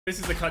This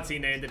is the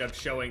cutscene they ended up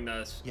showing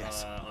us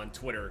on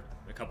Twitter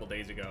a couple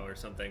days ago or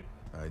something.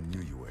 I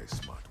knew you were a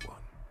smart one.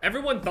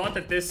 Everyone thought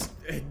that this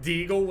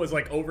Deagle was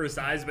like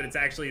oversized, but it's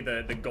actually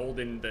the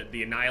golden,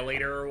 the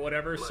Annihilator or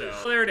whatever. So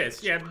there it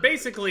is. Yeah,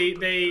 basically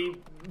they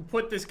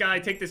put this guy,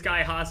 take this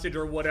guy hostage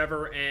or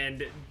whatever,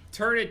 and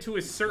turn it to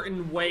a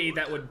certain way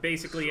that would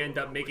basically end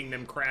up making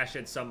them crash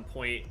at some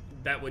point.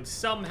 That would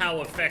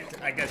somehow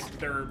affect, I guess,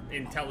 their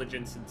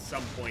intelligence at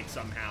some point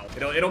somehow.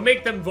 It'll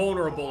make them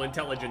vulnerable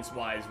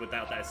intelligence-wise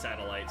without that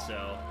satellite,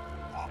 so...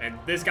 And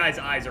this guy's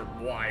eyes are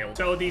wild.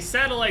 So these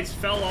satellites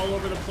fell all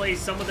over the place.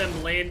 Some of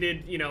them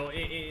landed, you know,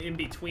 in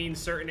between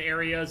certain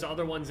areas.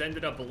 Other ones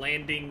ended up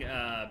landing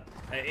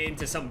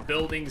into some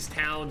buildings,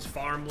 towns,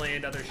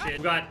 farmland, other shit.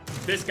 We got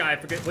this guy, I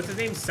forget, what's his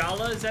name?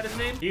 Sala, is that his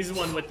name? He's the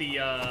one with the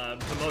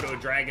Komodo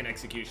dragon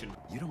execution.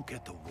 You don't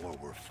get the war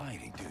we're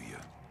fighting, do you?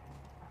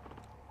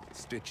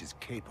 Stitch is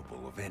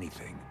capable of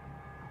anything.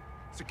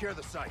 Secure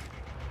the site.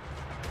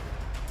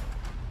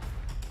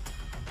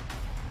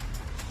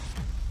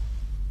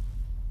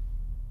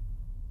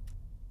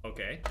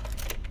 Okay.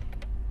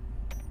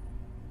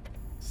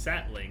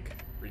 Sat link.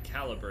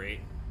 Recalibrate.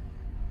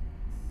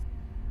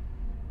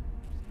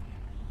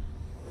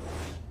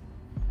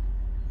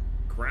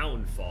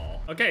 Groundfall.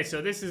 Okay,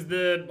 so this is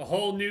the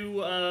whole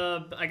new,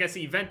 I guess,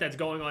 event that's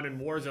going on in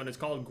Warzone. It's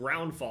called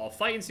Groundfall.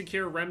 Fight and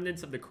secure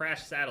remnants of the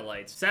crashed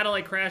satellites.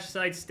 Satellite crash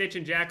sites. Stitch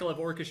and Jackal have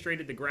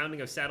orchestrated the grounding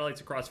of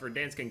satellites across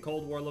Verdansk and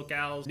Cold War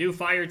locales. New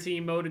fire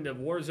team mode into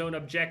Warzone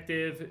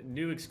objective.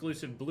 New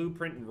exclusive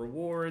blueprint and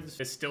rewards.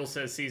 This still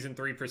says Season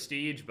 3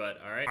 Prestige,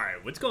 but alright.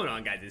 Alright, what's going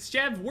on, guys? It's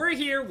Jev. We're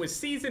here with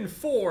Season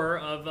 4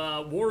 of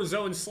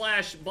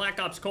Warzone / Black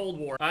Ops Cold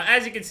War.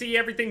 As you can see,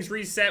 everything's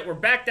reset. We're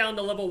back down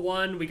to level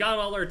 1. We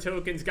got all our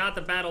tokens, got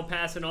the battle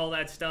pass and all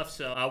that stuff,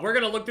 so we're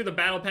gonna look through the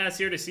battle pass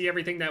here to see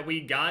everything that we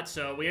got.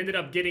 So we ended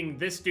up getting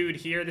this dude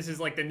here. This is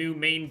like the new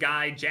main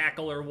guy,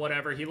 Jackal or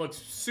whatever. He looks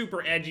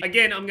super edgy.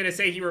 Again, I'm gonna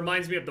say he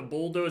reminds me of the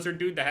bulldozer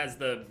dude that has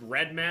the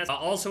red mask.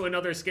 Also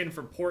another skin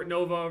for Port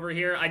Nova over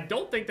here. I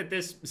don't think that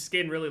this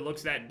skin really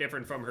looks that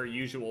different from her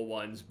usual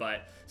ones,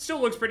 but still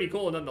looks pretty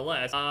cool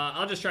nonetheless.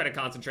 I'll just try to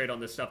concentrate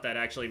on the stuff that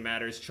actually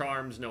matters.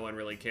 Charms, no one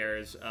really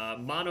cares.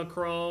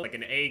 Monochrome, like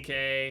an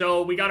AK.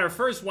 So we got our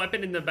first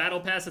weapon in the battle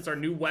pass. It's our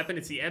new weapon.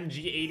 It's the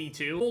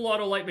MG82. Full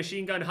auto light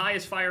machine gun,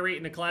 highest fire rate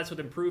in the class with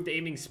improved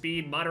aiming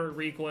speed, moderate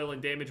recoil,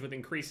 and damage with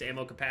increased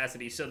ammo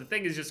capacity. So the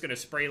thing is just gonna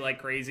spray like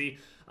crazy.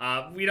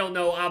 We don't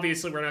know,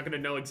 obviously we're not going to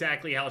know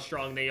exactly how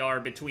strong they are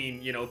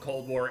between, you know,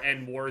 Cold War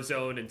and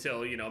Warzone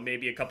until, you know,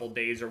 maybe a couple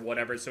days or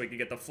whatever, so we can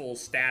get the full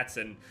stats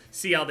and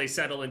see how they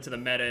settle into the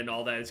meta and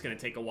all that. It's going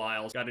to take a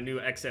while. Got a new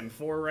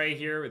XM4 right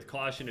here with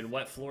caution and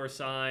wet floor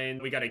sign.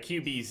 We got a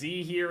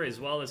QBZ here as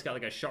well. It's got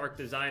like a shark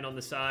design on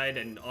the side,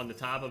 and on the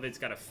top of it, it's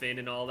got a fin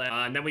and all that.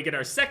 And then we get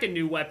our second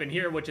new weapon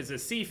here, which is a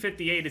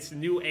C58. It's the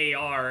new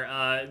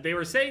AR. They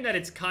were saying that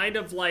it's kind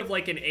of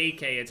like an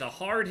AK. It's a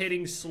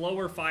hard-hitting,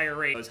 slower fire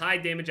rate. It's high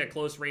damage at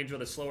close range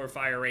with a slower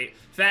fire rate,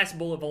 fast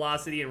bullet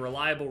velocity, and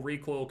reliable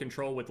recoil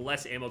control with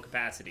less ammo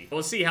capacity.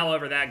 We'll see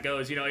however that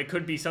goes. You know, it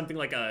could be something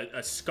like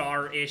a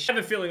Scar-ish. I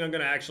have a feeling I'm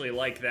gonna actually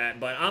like that,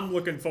 but I'm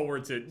looking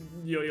forward to,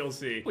 you'll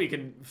see. We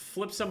can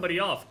flip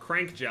somebody off,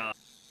 crank job.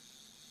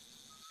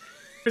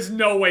 There's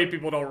no way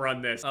people don't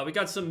run this. We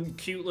got some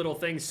cute little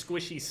things,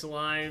 squishy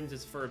slimes.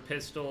 It's for a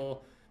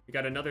pistol. We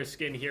got another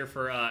skin here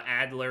for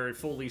Adler,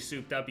 fully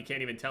souped up. You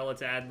can't even tell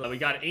it's Adler. We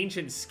got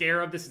Ancient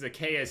Scarab. This is a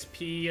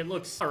KSP. It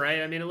looks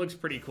alright. I mean, it looks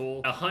pretty cool.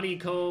 A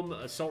Honeycomb,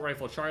 Assault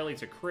Rifle Charlie.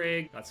 It's a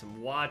Krig. Got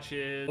some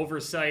watches.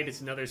 Oversight.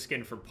 It's another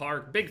skin for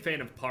Park. Big fan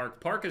of Park.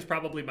 Park is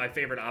probably my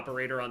favorite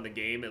operator on the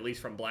game, at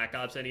least from Black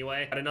Ops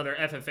anyway. Got another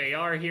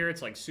FFAR here.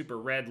 It's like super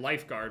red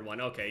lifeguard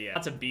one. Okay, yeah.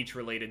 Lots of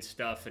beach-related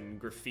stuff and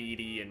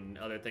graffiti and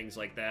other things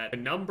like that.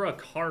 Penumbra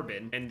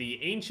Carbon and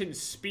the Ancient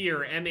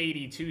Spear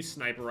M82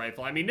 sniper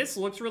rifle. I mean, this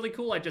looks really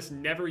cool. I just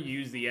never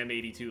used the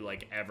M82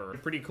 like ever.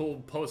 Pretty cool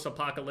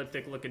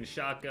post-apocalyptic looking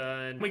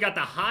shotgun. We got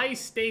the high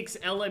stakes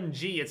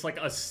LMG. It's like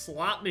a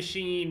slot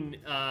machine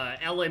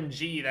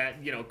LMG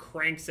that, you know,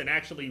 cranks and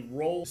actually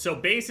rolls. So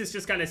base is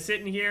just kind of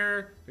sitting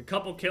here. A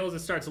couple kills, it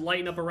starts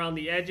lighting up around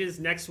the edges.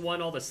 Next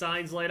one, all the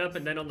signs light up,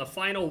 and then on the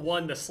final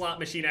one, the slot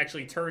machine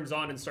actually turns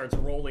on and starts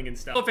rolling and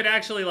stuff. So if it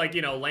actually, like,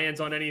 you know,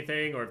 lands on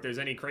anything, or if there's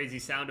any crazy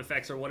sound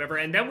effects or whatever.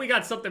 And then we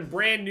got something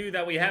brand new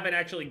that we haven't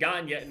actually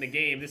gotten yet in the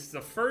game. This is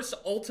the first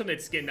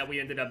ultimate skin that we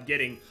ended up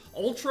getting.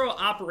 Ultra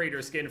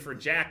Operator skin for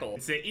Jackal.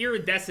 It's an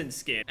iridescent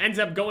skin. Ends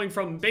up going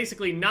from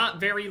basically not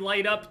very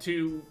light up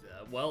to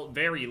well,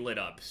 very lit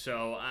up.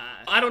 So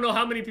I don't know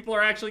how many people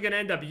are actually going to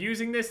end up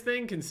using this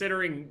thing,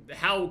 considering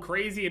how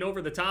crazy and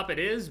over the top it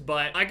is,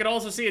 but I could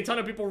also see a ton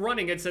of people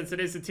running it since it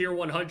is a tier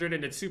 100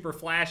 and it's super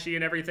flashy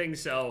and everything,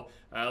 so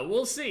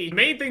we'll see. The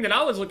main thing that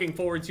I was looking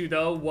forward to,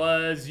 though,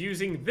 was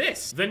using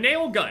this, the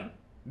nail gun.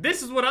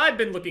 This is what I've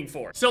been looking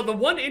for. So the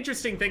one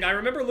interesting thing, I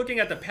remember looking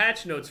at the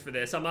patch notes for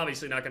this. I'm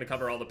obviously not going to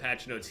cover all the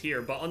patch notes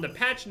here, but on the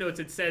patch notes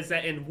it says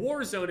that in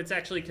Warzone it's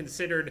actually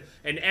considered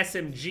an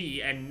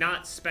SMG and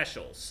not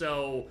special.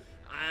 So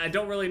I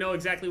don't really know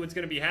exactly what's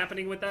going to be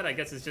happening with that. I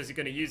guess it's just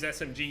going to use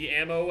SMG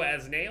ammo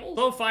as nails.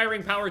 Slow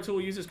firing power tool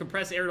uses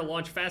compressed air to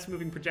launch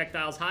fast-moving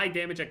projectiles, high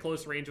damage at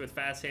close range with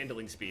fast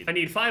handling speed. I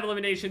need 5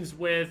 eliminations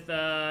with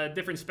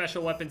different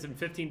special weapons and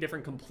 15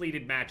 different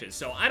completed matches.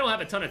 So I don't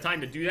have a ton of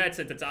time to do that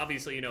since it's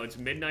obviously, you know, it's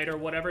midnight or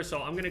whatever.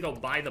 So I'm going to go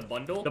buy the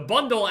bundle. The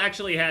bundle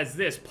actually has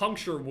this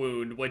puncture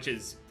wound, which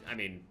is, I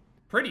mean,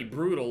 pretty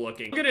brutal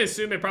looking. I'm gonna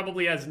assume it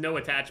probably has no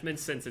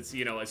attachments since it's,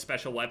 you know, a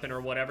special weapon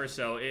or whatever,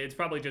 so it's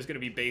probably just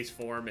gonna be base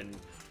form, and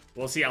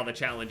we'll see how the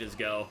challenges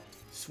go.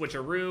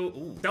 Switcheroo.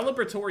 Ooh.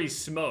 Celebratory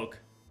smoke.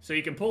 So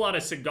you can pull out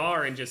a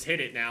cigar and just hit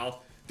it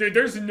now. Dude,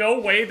 there's no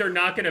way they're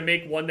not gonna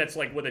make one that's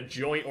like with a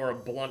joint or a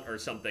blunt or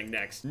something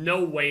next.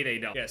 No way they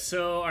don't. Yeah,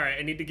 so, all right,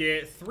 I need to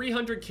get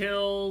 300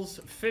 kills,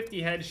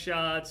 50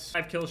 headshots,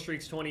 5 kill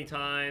streaks 20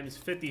 times,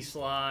 50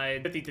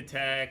 slide, 50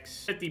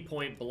 detects, 50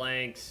 point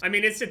blanks. I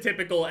mean, it's the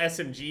typical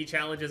SMG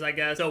challenges, I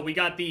guess. So we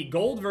got the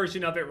gold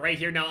version of it right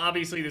here. Now,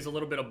 obviously, there's a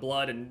little bit of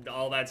blood and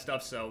all that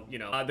stuff, so, you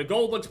know. The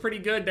gold looks pretty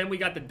good. Then we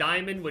got the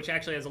diamond, which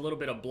actually has a little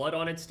bit of blood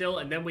on it still.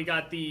 And then we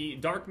got the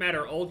dark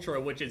matter ultra,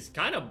 which is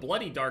kind of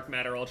bloody dark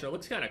matter ultra. It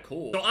looks kind of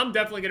cool. So I'm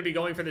definitely going to be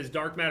going for this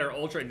dark matter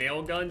ultra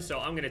nail gun, so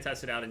I'm going to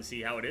test it out and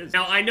see how it is.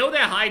 Now, I know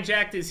that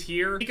Hijacked is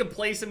here. He can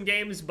play some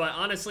games, but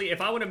honestly,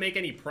 if I want to make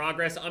any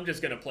progress, I'm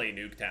just going to play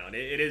Nuketown.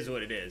 It is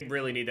what it is. I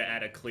really need to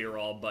add a clear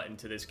all button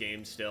to this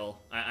game still.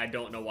 I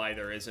don't know why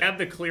there isn't. I have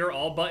the clear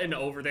all button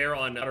over there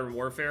on Modern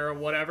Warfare or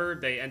whatever.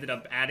 They ended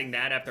up adding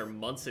that after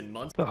months and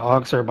months. The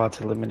Hawks are about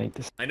to eliminate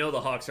this. I know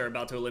the Hawks are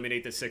about to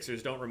eliminate the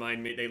Sixers. Don't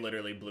remind me. They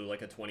literally blew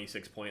like a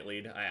 26-point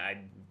lead. I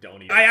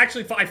don't even.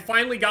 I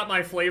finally got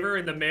my flavor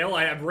in the mail.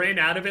 I ran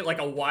out of it like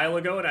a while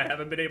ago and I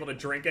haven't been able to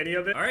drink any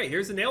of it. All right,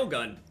 here's the nail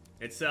gun.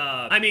 It's,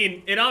 I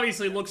mean, it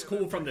obviously looks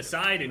cool from the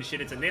side and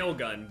shit. It's a nail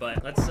gun,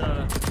 but let's,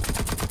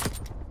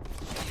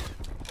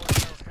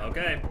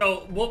 okay.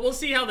 So, we'll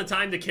see how the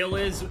time to kill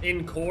is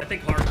in core. I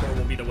think hardcore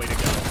will be the way to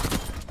go.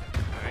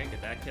 All right,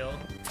 get that kill.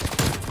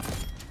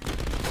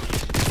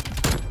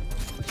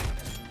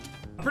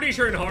 I'm pretty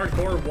sure in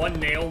hardcore, 1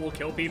 nail will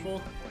kill people.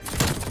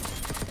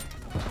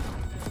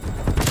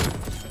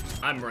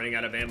 I'm running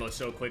out of ammo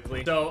so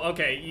quickly. So,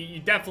 okay, you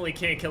definitely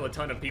can't kill a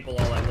ton of people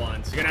all at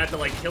once. You're gonna have to,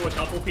 like, kill a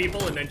couple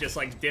people and then just,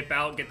 like, dip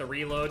out, get the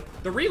reload.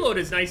 The reload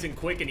is nice and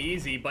quick and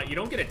easy, but you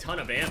don't get a ton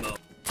of ammo.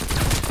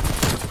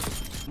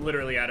 I'm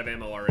literally out of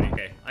ammo already.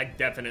 Okay, I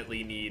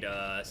definitely need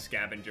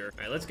Scavenger. All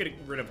right, let's get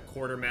rid of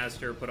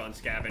Quartermaster, put on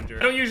Scavenger.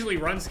 I don't usually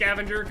run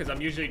Scavenger because I'm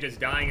usually just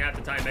dying half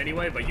the time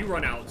anyway, but you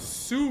run out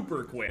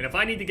super quick. And if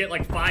I need to get,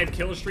 like, 5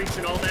 kill streaks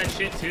and all that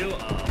shit, too,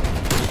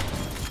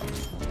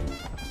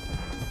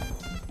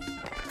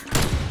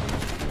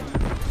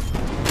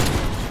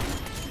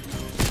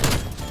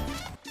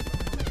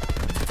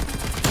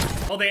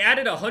 oh, they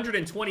added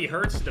 120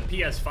 hertz to the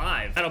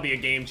PS5. That'll be a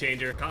game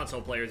changer.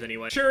 Console players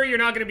anyway. Sure, you're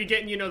not gonna be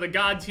getting, you know, the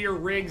god tier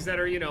rigs that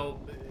are, you know,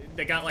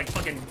 they got like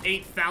fucking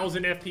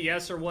 8,000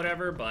 FPS or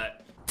whatever,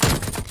 but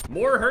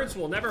more hertz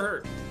will never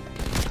hurt.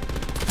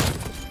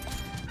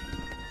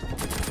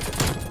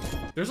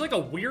 There's like a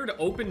weird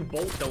open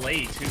bolt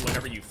delay too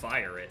whenever you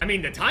fire it. I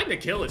mean, the time to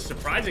kill is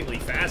surprisingly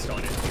fast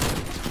on it.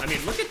 I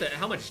mean, look at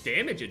how much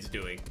damage it's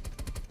doing.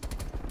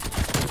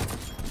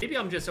 Maybe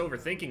I'm just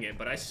overthinking it,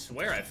 but I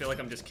swear I feel like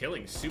I'm just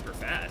killing super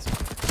fast.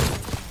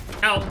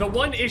 Now, the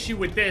one issue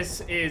with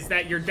this is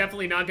that you're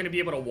definitely not going to be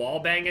able to wall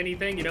bang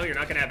anything. You know, you're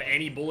not going to have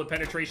any bullet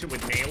penetration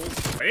with nails.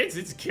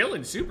 It's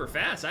killing super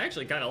fast. I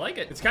actually kind of like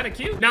it. It's kind of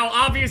cute. Now,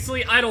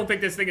 obviously, I don't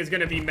think this thing is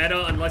going to be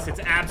meta unless it's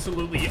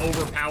absolutely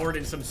overpowered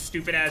in some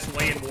stupid-ass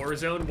way in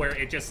Warzone where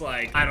it just,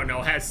 like, I don't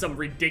know, has some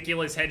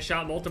ridiculous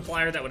headshot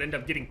multiplier that would end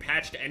up getting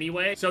patched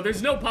anyway. So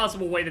there's no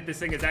possible way that this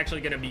thing is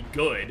actually going to be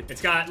good.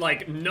 It's got,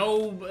 like,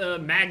 no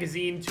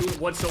magazine to it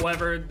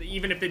whatsoever.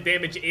 Even if the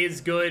damage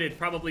is good, it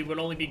probably would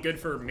only be good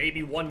for maybe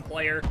 1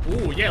 player.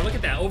 Ooh, yeah, look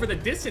at that. Over the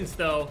distance,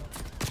 though.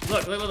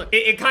 Look.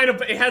 It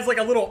has like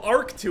a little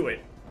arc to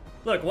it.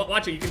 Look,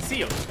 watch it. You can see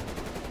him.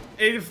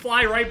 It'd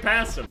fly right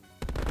past him.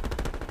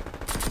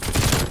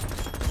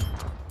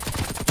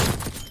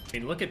 I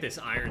mean, look at this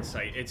iron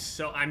sight. It's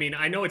so, I mean,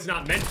 I know it's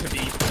not meant to be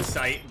a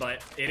sight,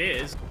 but it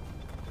is.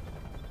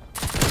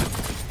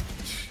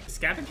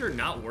 Scavenger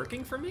not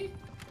working for me?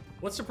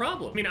 What's the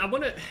problem? I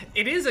mean,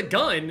 it is a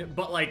gun,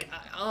 but like,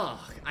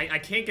 I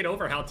can't get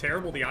over how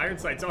terrible the iron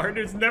sights are.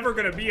 There's never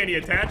gonna be any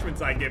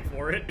attachments I get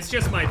for it. It's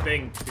just my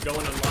thing to go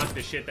and unlock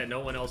the shit that no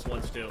one else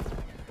wants to.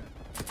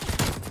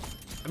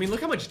 I mean,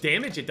 look how much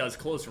damage it does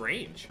close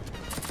range.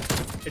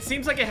 It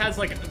seems like it has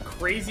like a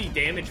crazy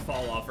damage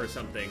fall off or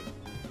something.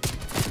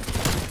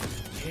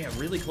 Yeah,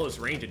 really close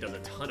range, it does a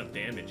ton of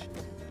damage.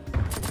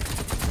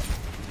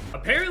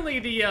 Apparently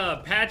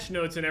the patch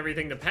notes and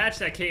everything, the patch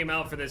that came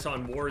out for this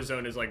on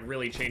Warzone is like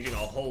really changing a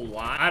whole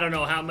lot. I don't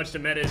know how much the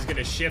meta is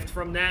gonna shift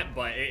from that,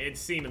 but it's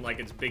seeming like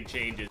it's big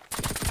changes.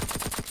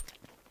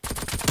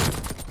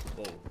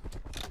 Whoa.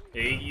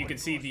 You can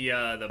see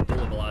the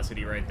bullet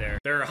velocity right there.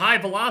 They're high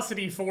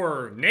velocity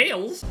for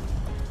nails.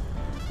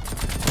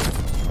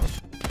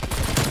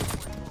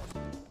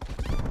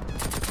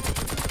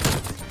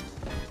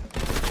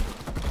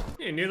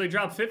 Okay, nearly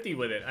dropped 50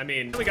 with it. I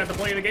mean, we got to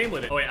play the game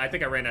with it. Oh wait, I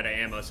think I ran out of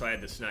ammo, so I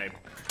had to snipe.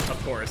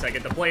 Of course, I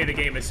get to play the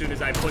game as soon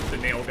as I put the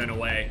nail gun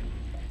away.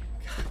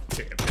 God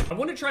damn it. I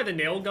want to try the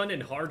nail gun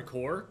in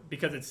hardcore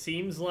because it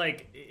seems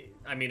like,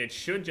 I mean, it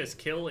should just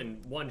kill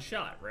in one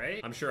shot, right?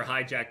 I'm sure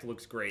hijacked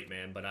looks great,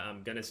 man, but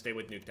I'm gonna stay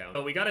with Nuketown.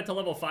 Oh, we got it to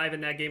level 5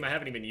 in that game. I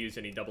haven't even used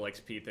any double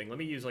XP thing. Let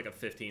me use like a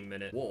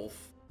 15-minute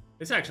wolf.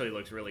 This actually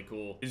looks really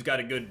cool. He's got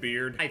a good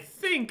beard. I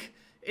think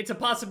it's a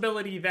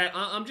possibility that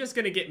I'm just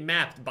gonna get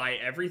mapped by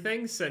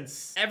everything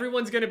since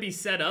everyone's gonna be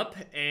set up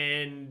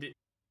and...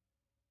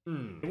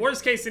 The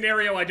worst case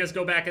scenario, I just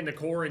go back in the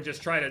core and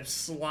just try to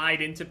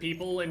slide into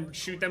people and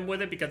shoot them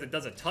with it because it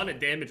does a ton of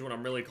damage when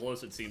I'm really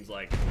close, it seems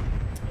like.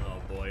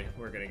 Oh boy,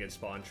 we're gonna get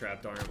spawn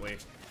trapped, aren't we?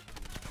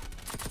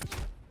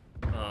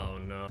 Oh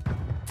no.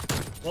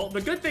 Well,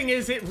 the good thing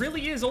is it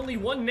really is only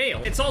one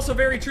nail. It's also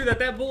very true that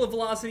that bullet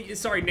velocity is,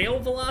 sorry, nail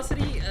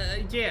velocity,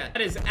 yeah,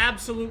 that is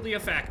absolutely a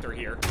factor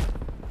here.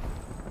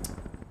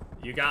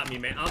 You got me,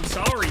 man. I'm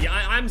sorry.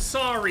 I'm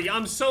sorry.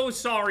 I'm so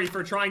sorry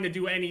for trying to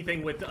do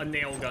anything with a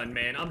nail gun,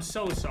 man. I'm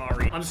so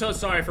sorry. I'm so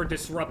sorry for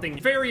disrupting.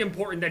 Very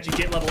important that you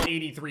get level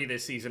 83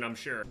 this season, I'm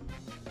sure.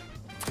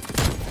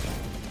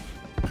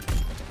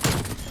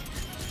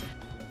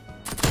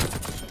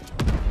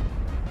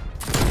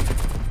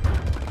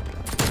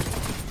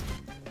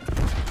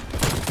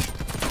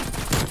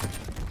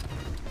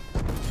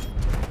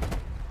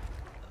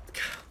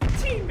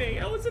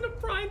 Teammate, I was in a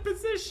prime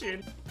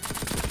position.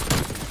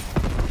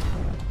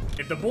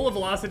 If the bullet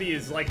velocity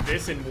is like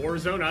this in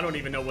Warzone, I don't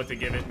even know what to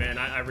give it, man.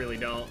 I really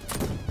don't.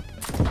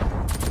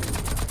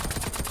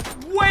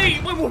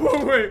 Wait!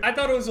 I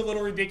thought it was a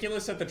little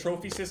ridiculous that the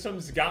trophy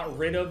systems got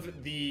rid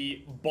of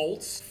the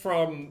bolts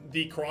from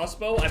the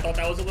crossbow. I thought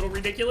that was a little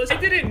ridiculous. I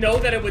didn't know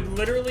that it would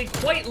literally,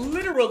 quite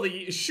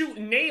literally, shoot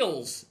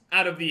nails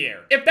out of the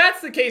air. If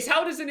that's the case,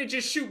 how doesn't it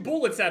just shoot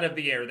bullets out of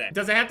the air then?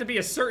 Does it have to be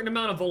a certain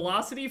amount of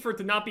velocity for it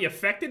to not be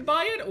affected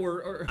by it?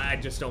 Or I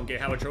just don't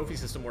get how a trophy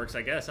system works,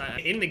 I guess.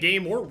 In the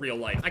game or real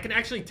life. I can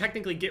actually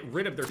technically get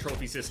rid of their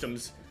trophy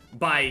systems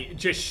by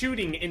just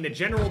shooting in the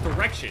general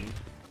direction,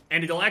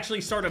 and it'll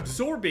actually start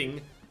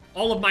absorbing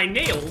all of my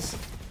nails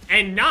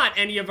and not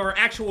any of our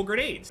actual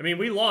grenades. I mean,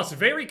 we lost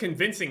very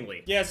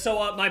convincingly. Yeah,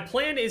 so my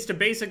plan is to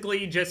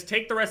basically just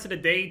take the rest of the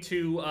day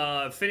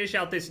to finish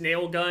out this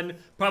nail gun,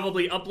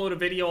 probably upload a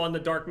video on the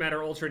Dark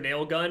Matter Ultra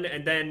nail gun,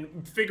 and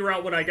then figure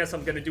out what I guess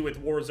I'm gonna do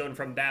with Warzone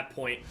from that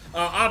point.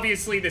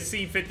 Obviously, the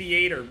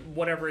C58 or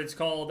whatever it's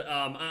called,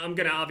 I'm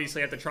gonna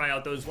obviously have to try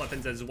out those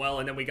weapons as well,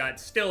 and then we got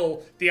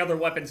still the other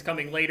weapons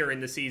coming later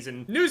in the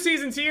season. New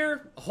season's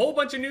here, a whole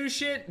bunch of new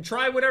shit,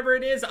 try whatever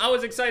it is. I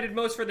was excited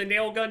most for the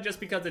nail gun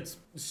just because it's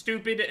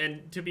stupid,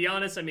 and to be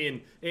honest, I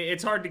mean,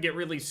 it's hard to get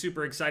really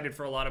super excited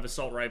for a lot of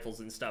assault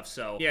rifles and stuff,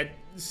 so yeah,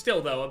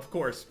 still though, of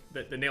course,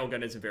 the nail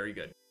gun isn't very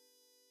good.